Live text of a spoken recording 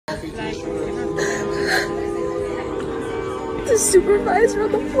The supervisor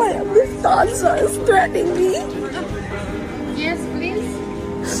of the plant, Lufthansa, is threatening me. Yes,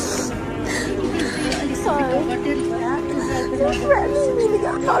 please. I'm sorry. They're threatening me to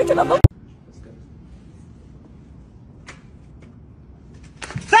get knocking on the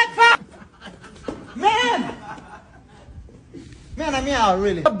Man, I mean,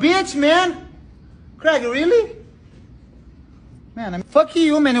 really. A bitch, man. Craig, really? Man, I mean, fuck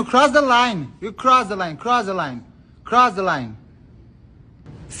you, man. You crossed the line. You crossed the line. Cross the line. Cross the line.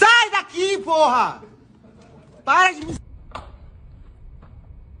 Sai daqui, porra! Para de me...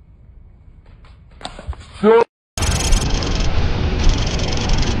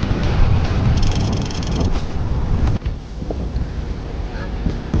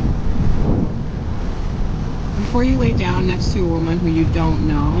 Before you lay down next to a woman who you don't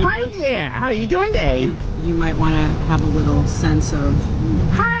know. Hi there. How are you doing today? You might want to have a little sense of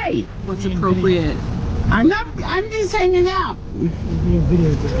Hi. what's appropriate. I'm just hanging out.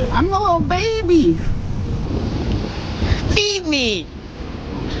 I'm a little baby. Feed me.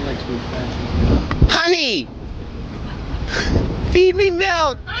 Honey. Feed me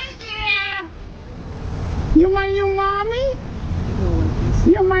milk. Hi there. You want your mommy?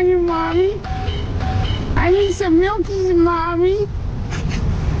 You want your mommy? I need some milkies, mommy.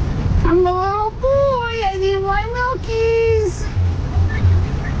 I'm a little boy. I need my milkies.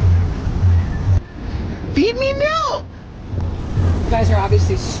 Feed me milk. You guys are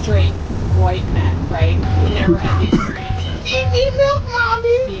obviously straight white men, right? You never had the experience Feed me milk,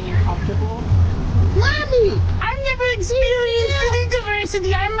 mommy. of being uncomfortable. Mommy, I've never experienced any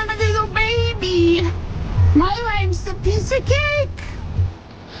diversity. I'm a little baby. My life's a piece of cake.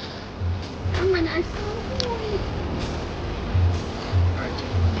 I'm a nice little boy.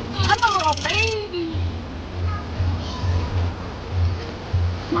 I'm a little baby.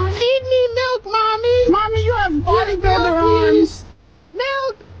 Mommy, feed me milk, mommy. Mommy, you have bodybuilder arms.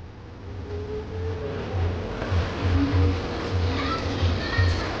 Milk.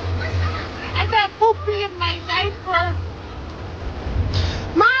 I got poopy in my diaper.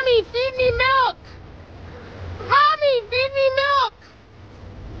 Mommy, feed me milk. Mommy, feed me milk.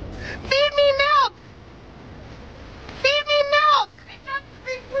 Feed me milk. Feed me milk. I got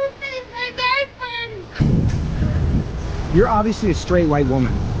big poopy in my diaper. You're obviously a straight white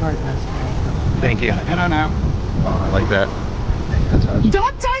woman. Thank you. Head on out. Oh, I like that.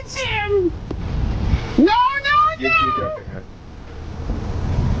 Don't touch him. No, no, no.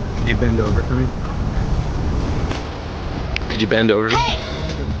 Can you bend over for me? Could you bend over? Hey,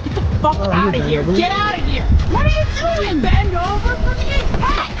 get the fuck out of here. Get out of here. What are you doing? Bend over for me?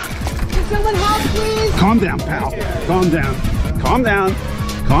 Hey, can someone help, please? Calm down, pal. Calm down. Calm down.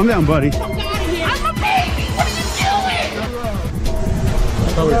 Calm down, buddy. Get out of here. I'm a baby. What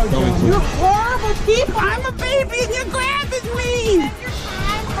are you doing? You're horrible people. I'm a baby and you're grabbing me. And you're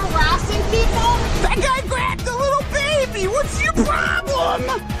harassing people? That guy grabbed a little baby. What's your problem?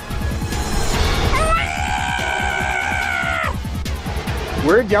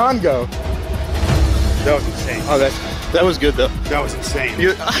 Where'd Jan go? That was insane. Oh, that was good though. That was insane.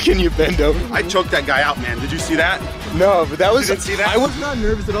 Can you bend over? I choked that guy out, man. Did you see that? No, but that was. You didn't see that? I was not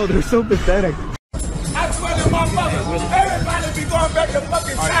nervous at all. They're so pathetic. I swear to my mother, everybody be going back to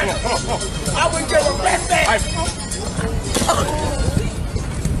fucking China. I would give a rat back.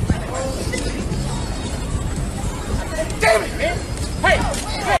 Damn it, man. Hey.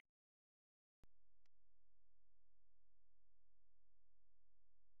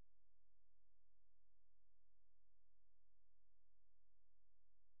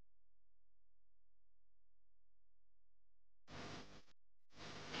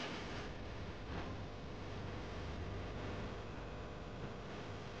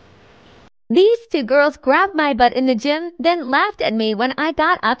 These two girls grabbed my butt in the gym, then laughed at me when I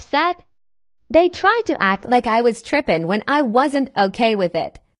got upset. They tried to act like I was tripping when I wasn't okay with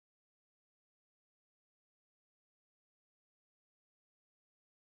it.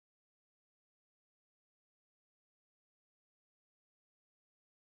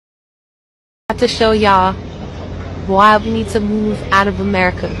 I have to show y'all why we need to move out of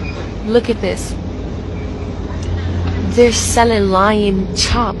America. Look at this. They're selling lion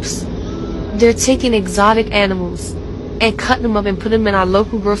chops. They're taking exotic animals and cutting them up and putting them in our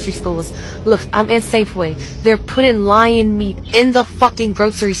local grocery stores. Look, I'm in Safeway. They're putting lion meat in the fucking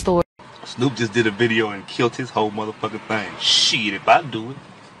grocery store. Snoop just did a video and killed his whole motherfucking thing. Shit, if I do it.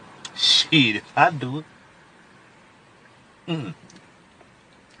 Shit, if I do it.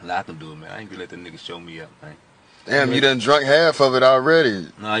 I can do it, man. I ain't gonna let that nigga show me up, man. Damn, you done drunk half of it already.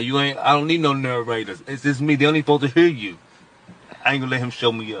 Nah, you ain't. I don't need no narrators. It's just me. They only supposed to hear you. I ain't gonna let him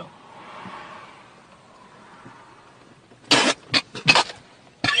show me up.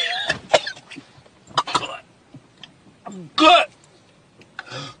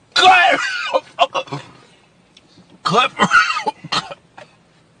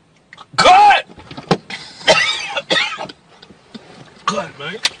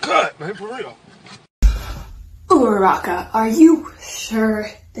 man, for real. Uraraka, are you sure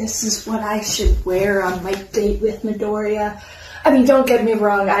this is what I should wear on my date with Midoriya? I mean, don't get me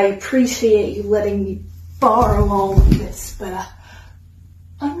wrong, I appreciate you letting me borrow all of this, but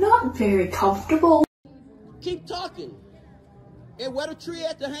I'm not very comfortable. Keep talking. And where the tree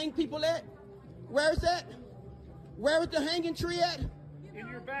at to hang people at? Where is that? Where is the hanging tree at? In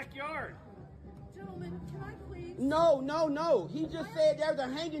your backyard. Gentlemen, can I please? No, no, no. He just said there's a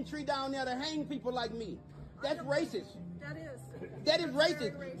hanging tree down there to hang people like me. That's racist. That is. That is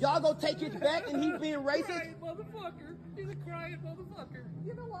racist. Y'all gonna take it back and he's being racist? Crying motherfucker. He's a crying motherfucker.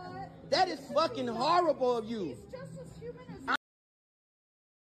 You know what? That is fucking horrible of you. He's just as human as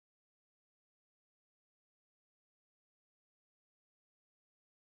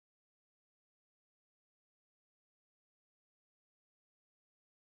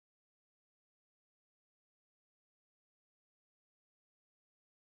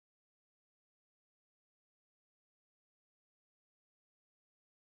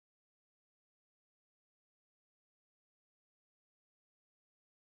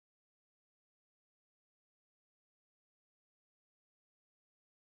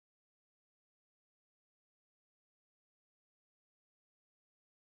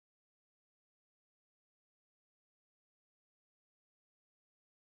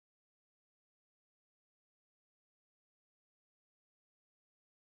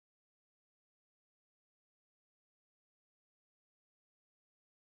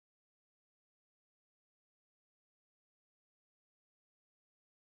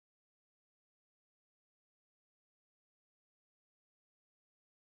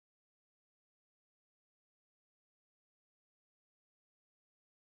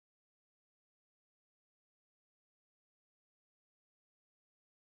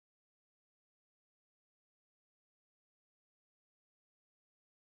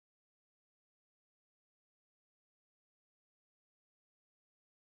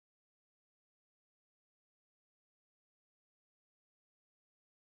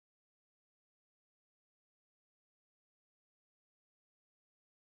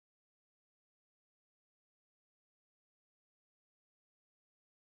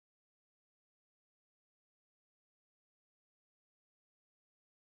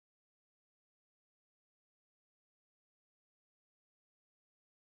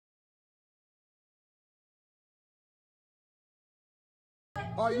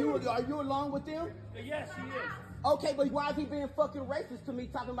Are you along with them? Yes, he is. Okay, but why is he being fucking racist to me,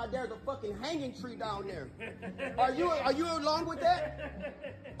 talking about there's a fucking hanging tree down there? Are you along with that?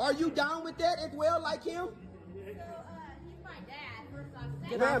 Are you down with that as well, like him? he's my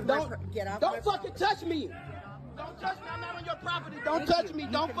dad. Ma'am, don't fucking touch me. Don't touch me. I'm not on your property. Don't touch me.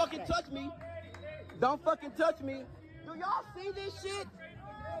 Don't fucking touch me. Don't fucking touch me. Do y'all see this shit?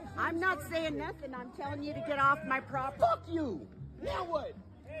 I'm not saying nothing. I'm telling you to get off my property. Fuck you. Now what?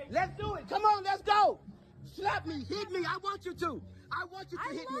 Let's do it. Come on, let's go. Slap me, hit me. I want you to. I want you to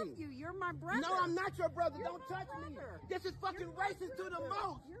hit me. I love you. You're my brother. No, I'm not your brother. Don't touch me. This is fucking racist to the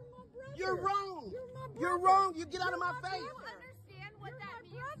most. You're wrong. You're wrong. You get out of my face. Do you understand what that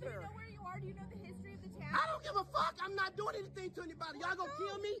means? Do you know where you are? Do you know the history of the town? I don't give a fuck. I'm not doing anything to anybody. Y'all gonna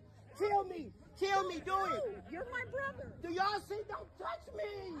kill me? Kill me. Kill me. Do it. You're my brother. Do y'all see? Don't touch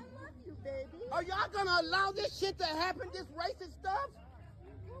me. I love you, baby. Are y'all gonna allow this shit to happen? This racist stuff?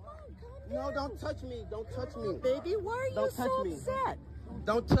 No, don't touch me. Don't touch me. Baby, why are you so upset?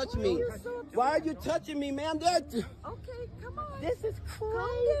 Don't touch me. Why are you touching me, ma'am? Okay, come on. This is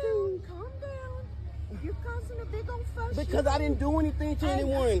crazy. Calm down. You're causing a big old fuss. Because I didn't do anything to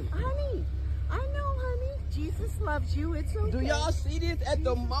anyone. Honey, I know, honey. Jesus loves you. It's okay. Do y'all see this at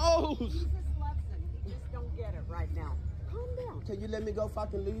the most? Jesus loves him. You just don't get it right now. Calm down. Can you let me go if I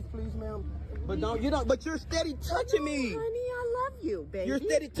can leave, please, ma'am? But you're steady touching me. Honey, I love you, baby. You're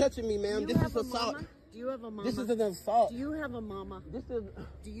steady touching me, ma'am. This is assault. Do you have a mama? This is an assault. Do you have a mama?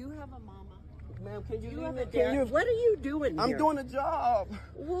 Do you have a mama? Ma'am, can you leave me? What are you doing here? I'm doing a job.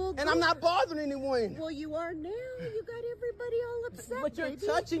 Well, and I'm not bothering anyone. Well, you are now. You got everybody all upset, But you're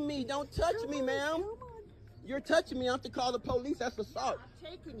touching me. Don't touch me, ma'am. You're touching me. I have to call the police. That's assault.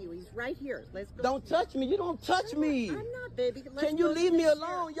 I'm taking you. He's right here. Let's go. Don't touch me. You don't touch me. I'm not, baby. Can you leave me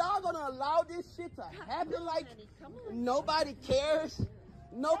alone? Y'all gonna allow this shit to happen like nobody cares?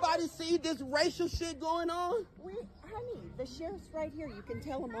 Nobody see this racial shit going on? Honey, the sheriff's right here. You can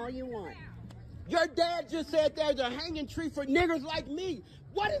tell him all you want. Your dad just said there's a hanging tree for niggers like me.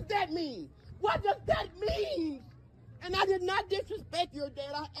 What does that mean? What does that mean? And I did not disrespect your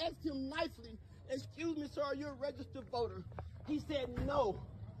dad. I asked him nicely, excuse me, sir, are you a registered voter? He said no.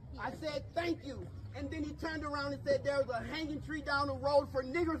 I said thank you. And then he turned around and said there's a hanging tree down the road for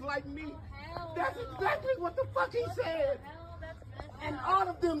niggers like me. That's exactly what the fuck he said. And all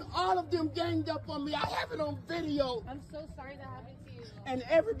of them ganged up on me. I have it on video. I'm so sorry that happened to you. And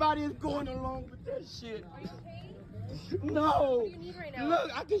everybody is going along with that shit. Are you okay? No. What do you need right now?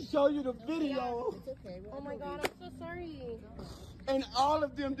 Look, I can show you the video. It's okay. Oh my God, I'm so sorry. And all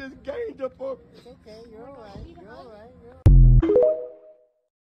of them just ganged up on me. It's okay. You're all right. You're all right.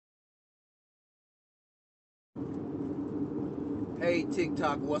 Hey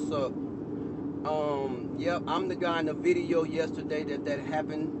TikTok, what's up? Yep, I'm the guy in the video yesterday that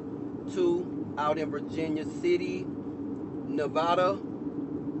happened to out in Virginia City, Nevada.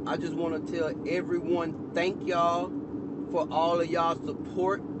 I just want to tell everyone thank y'all for all of y'all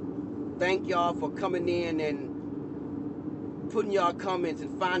support. Thank y'all for coming in and putting y'all comments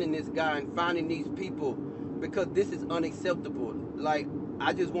and finding this guy and finding these people, because this is unacceptable. Like,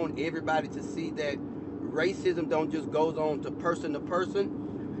 I just want everybody to see that racism don't just goes on to person.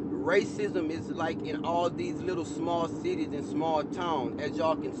 Racism is like in all these little small cities and small towns, as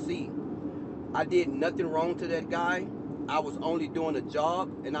y'all can see. I did nothing wrong to that guy. I was only doing a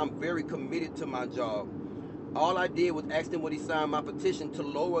job, and I'm very committed to my job. All I did was ask him would he sign my petition to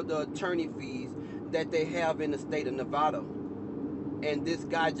lower the attorney fees that they have in the state of Nevada. And this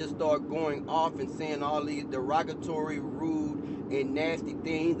guy just started going off and saying all these derogatory, rude, and nasty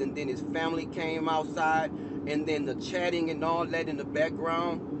things, and then his family came outside, and then the chatting and all that in the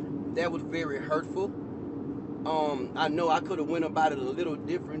background, that was very hurtful. I know I could have went about it a little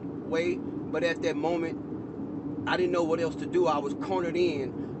different way, but at that moment, I didn't know what else to do. I was cornered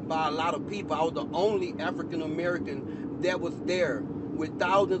in by a lot of people. I was the only African American that was there with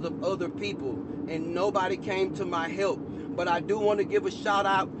thousands of other people, and nobody came to my help. But I do want to give a shout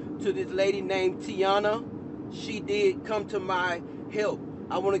out to this lady named Tiana. She did come to my help.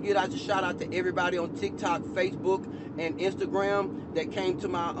 I want to give a shout out to everybody on TikTok, Facebook, and Instagram that came to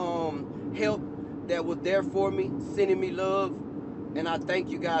my help, that was there for me, sending me love. And I thank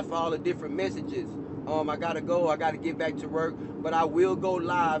you guys for all the different messages. I gotta go, I gotta get back to work, but I will go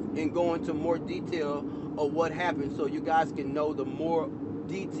live and go into more detail of what happened, so you guys can know the more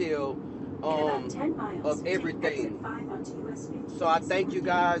detail of everything. So I thank you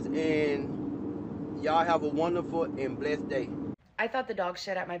guys, and y'all have a wonderful and blessed day. I thought the dog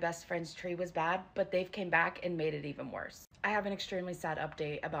shit at my best friend's tree was bad, but they've came back and made it even worse. I have an extremely sad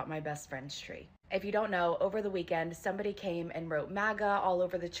update about my best friend's tree. If you don't know, over the weekend, somebody came and wrote MAGA all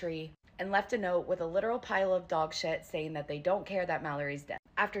over the tree and left a note with a literal pile of dog shit saying that they don't care that Mallory's dead.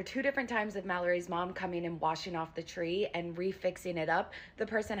 After 2 different times of Mallory's mom coming and washing off the tree and refixing it up, the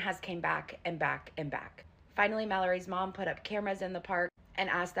person has came back and back and back. Finally, Mallory's mom put up cameras in the park and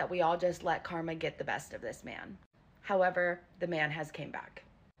asked that we all just let karma get the best of this man. However, the man has came back.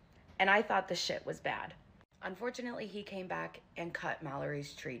 And I thought the shit was bad. Unfortunately, he came back and cut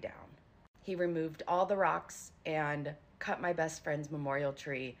Mallory's tree down. He removed all the rocks and cut my best friend's memorial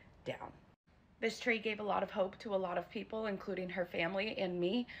tree down. This tree gave a lot of hope to a lot of people, including her family and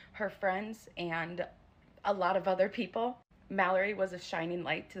me, her friends, and a lot of other people. Mallory was a shining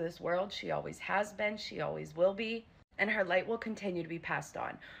light to this world. She always has been, she always will be, and her light will continue to be passed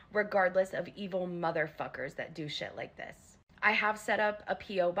on, regardless of evil motherfuckers that do shit like this. I have set up a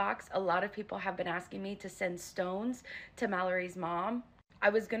P.O. box. A lot of people have been asking me to send stones to Mallory's mom. I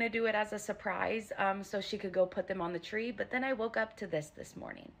was gonna do it as a surprise so she could go put them on the tree, but then I woke up to this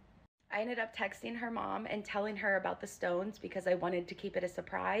morning. I ended up texting her mom and telling her about the stones because I wanted to keep it a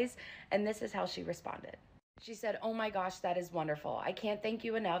surprise, and this is how she responded. She said, "Oh my gosh, that is wonderful. I can't thank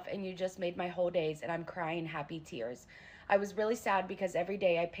you enough, and you just made my whole days, and I'm crying happy tears. I was really sad because every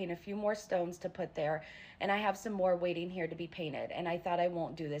day I paint a few more stones to put there, and I have some more waiting here to be painted, and I thought I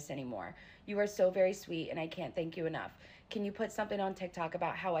won't do this anymore. You are so very sweet, and I can't thank you enough. Can you put something on TikTok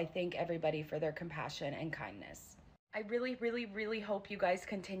about how I thank everybody for their compassion and kindness?" I really, really, really hope you guys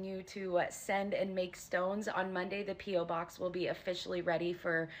continue to send and make stones. On Monday, the P.O. box will be officially ready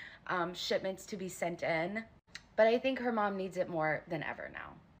for shipments to be sent in. But I think her mom needs it more than ever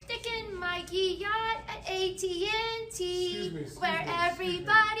now. Sticking my yacht at AT&T, where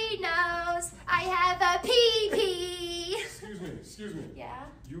everybody knows I have a PP. Excuse me. Yeah?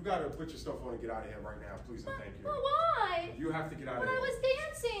 You gotta put your stuff on and get out of here right now, please and thank you. But why? You have to get out of But here. I was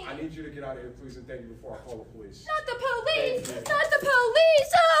dancing. I need you to get out of here, please and thank you, before I call the police. Not the police! Thank you. Not the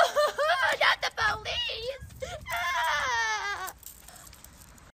police! Oh, not the police! Ah!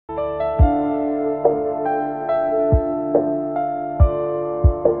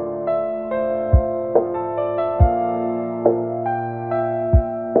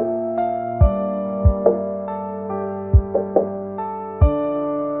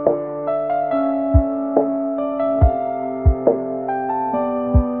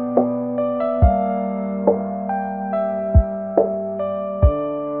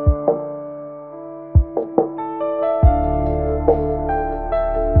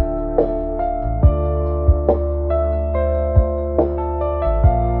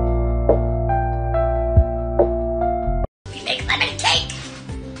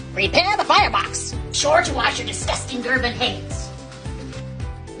 tasting Durban heads.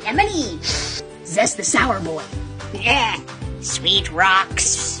 Lemony. Zest the sour boy. Yeah. Sweet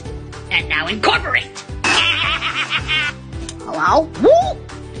rocks. And now incorporate. Hello? Woo!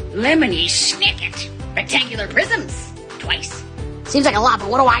 Lemony snicket. Rectangular prisms. Twice. Seems like a lot, but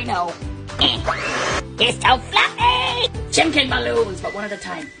what do I know? It's so fluffy! Chimkin balloons, but one at a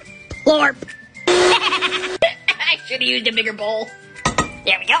time. Lorp. I should have used a bigger bowl.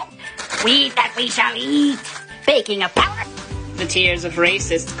 There we go. We eat that we shall eat. Baking a powder. The tears of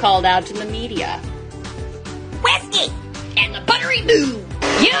racists called out in the media. Whiskey! And the buttery boo.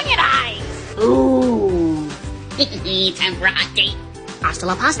 Unionize! Ooh. Time for a hot date. Hasta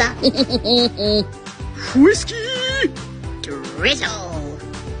la pasta. Whiskey! Drizzle.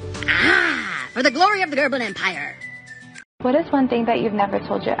 Ah, for the glory of the Durban Empire. What is one thing that you've never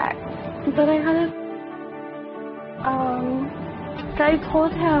told your ex? But I had a, I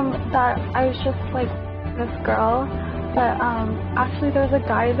told him that I was just like this girl, but actually there was a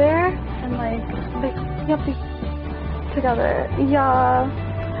guy there, and like we have to be together. Yeah,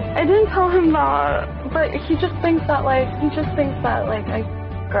 I didn't tell him that, but he just thinks that like I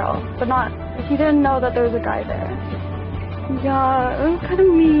girl, but not. He didn't know that there was a guy there. Yeah, it was kind of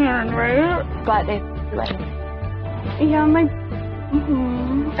mean, right? But it's like, yeah, I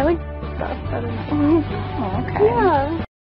like stuff. I don't know. Oh, okay. Yeah.